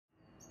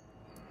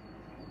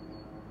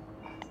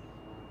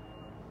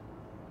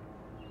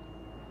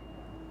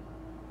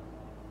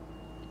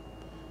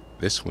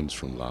This one's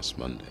from last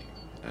Monday,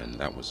 and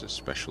that was a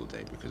special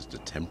day because the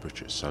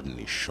temperature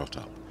suddenly shot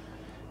up,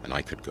 and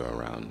I could go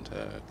around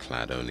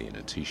clad only in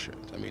a t-shirt.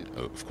 I mean,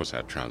 of course I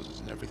had trousers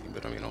and everything,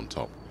 but I mean on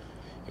top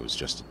it was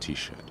just a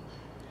t-shirt.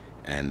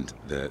 And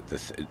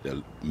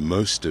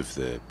most of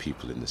the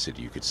people in the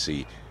city, you could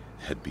see,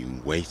 had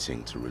been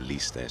waiting to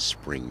release their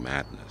spring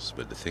madness.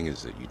 But the thing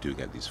is that you do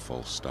get these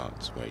false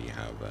starts where you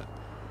have a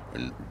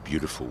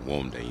beautiful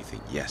warm day. You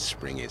think, yes,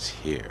 spring is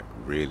here,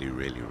 really,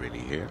 really, really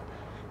here,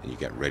 and you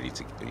get ready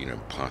to,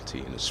 party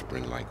in a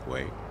spring-like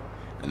way.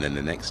 And then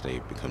the next day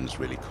it becomes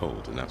really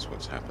cold, and that's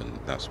what's happened.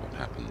 That's what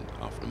happened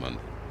after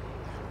Monday.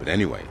 But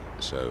anyway,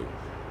 so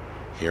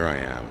here I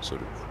am,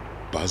 sort of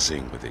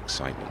buzzing with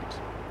excitement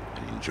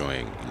and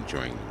enjoying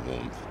the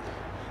warmth.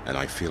 And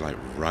I feel like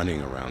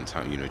running around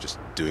town, just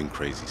doing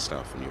crazy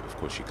stuff. And of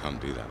course you can't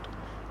do that.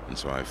 And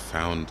so I've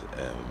found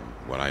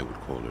what I would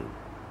call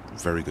a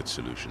very good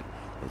solution,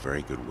 a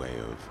very good way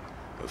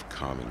of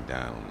calming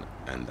down,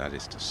 and that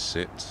is to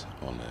sit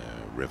on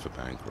a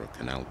riverbank or a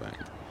canal bank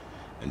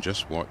and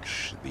just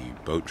watch the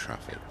boat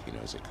traffic,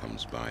 as it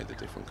comes by, the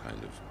different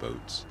kind of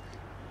boats.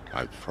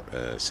 I've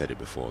said it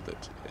before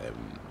that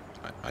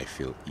I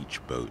feel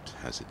each boat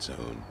has its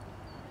own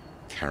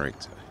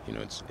character.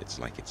 It's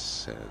like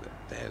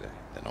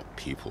they're not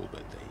people,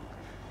 but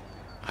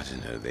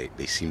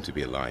they seem to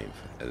be alive.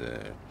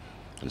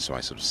 And so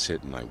I sort of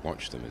sit and I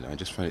watch them, and I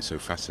just find it so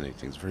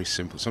fascinating. It's very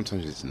simple.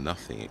 Sometimes it's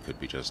nothing. It could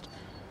be just,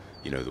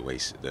 the way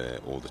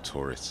all the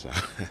tourists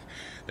are.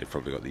 They've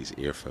probably got these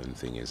earphone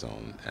thingies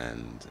on,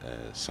 and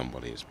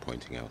somebody is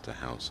pointing out a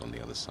house on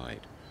the other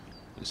side.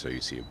 And so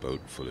you see a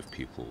boat full of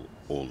people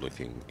all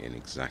looking in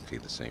exactly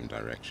the same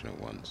direction at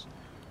once.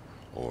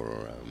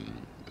 Or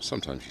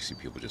sometimes you see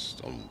people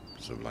just on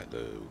sort of like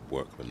the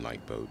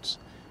workman-like boats,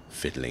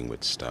 fiddling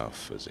with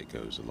stuff as it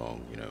goes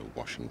along,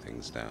 washing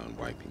things down,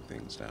 wiping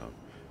things down,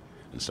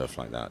 and stuff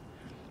like that.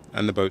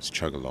 And the boats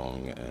chug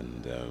along,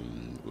 and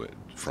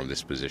from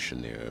this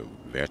position near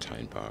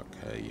Wertheim Park,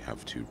 you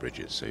have two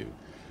bridges. So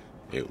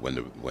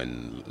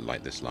when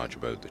like this larger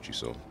boat that you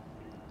saw,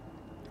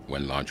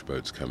 when large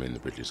boats come in, the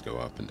bridges go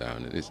up and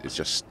down, and it's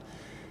just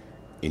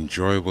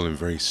enjoyable and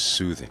very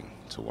soothing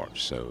to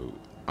watch. So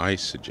I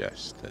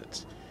suggest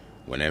that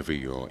whenever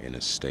you're in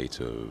a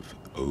state of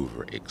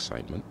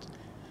over-excitement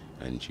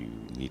and you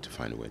need to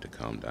find a way to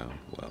calm down,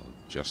 well,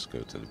 just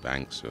go to the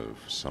banks of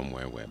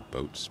somewhere where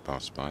boats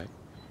pass by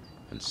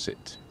and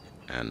sit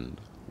and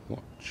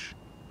watch.